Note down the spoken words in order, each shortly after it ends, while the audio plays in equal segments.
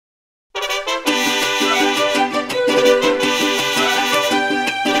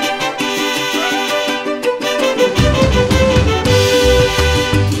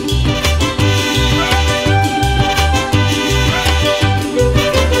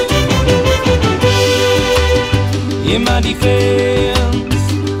in my defense,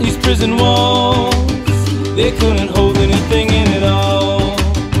 these prison walls, they couldn't hold anything in at all.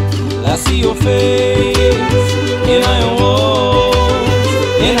 I see your face in iron walls,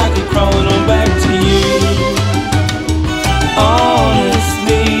 and I keep crawling on back to you.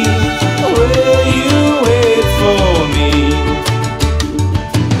 Honestly, will you wait for me?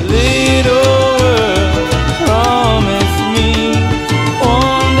 Little world, promise me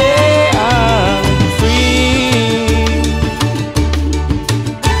one day I'm free.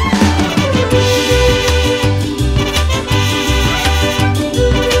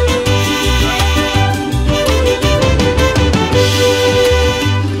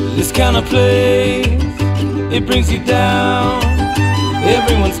 This kind of place, it brings you down.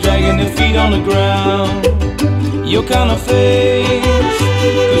 Everyone's dragging their feet on the ground. Your kind of face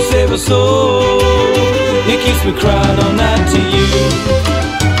could save a soul. It keeps me crying all night to you.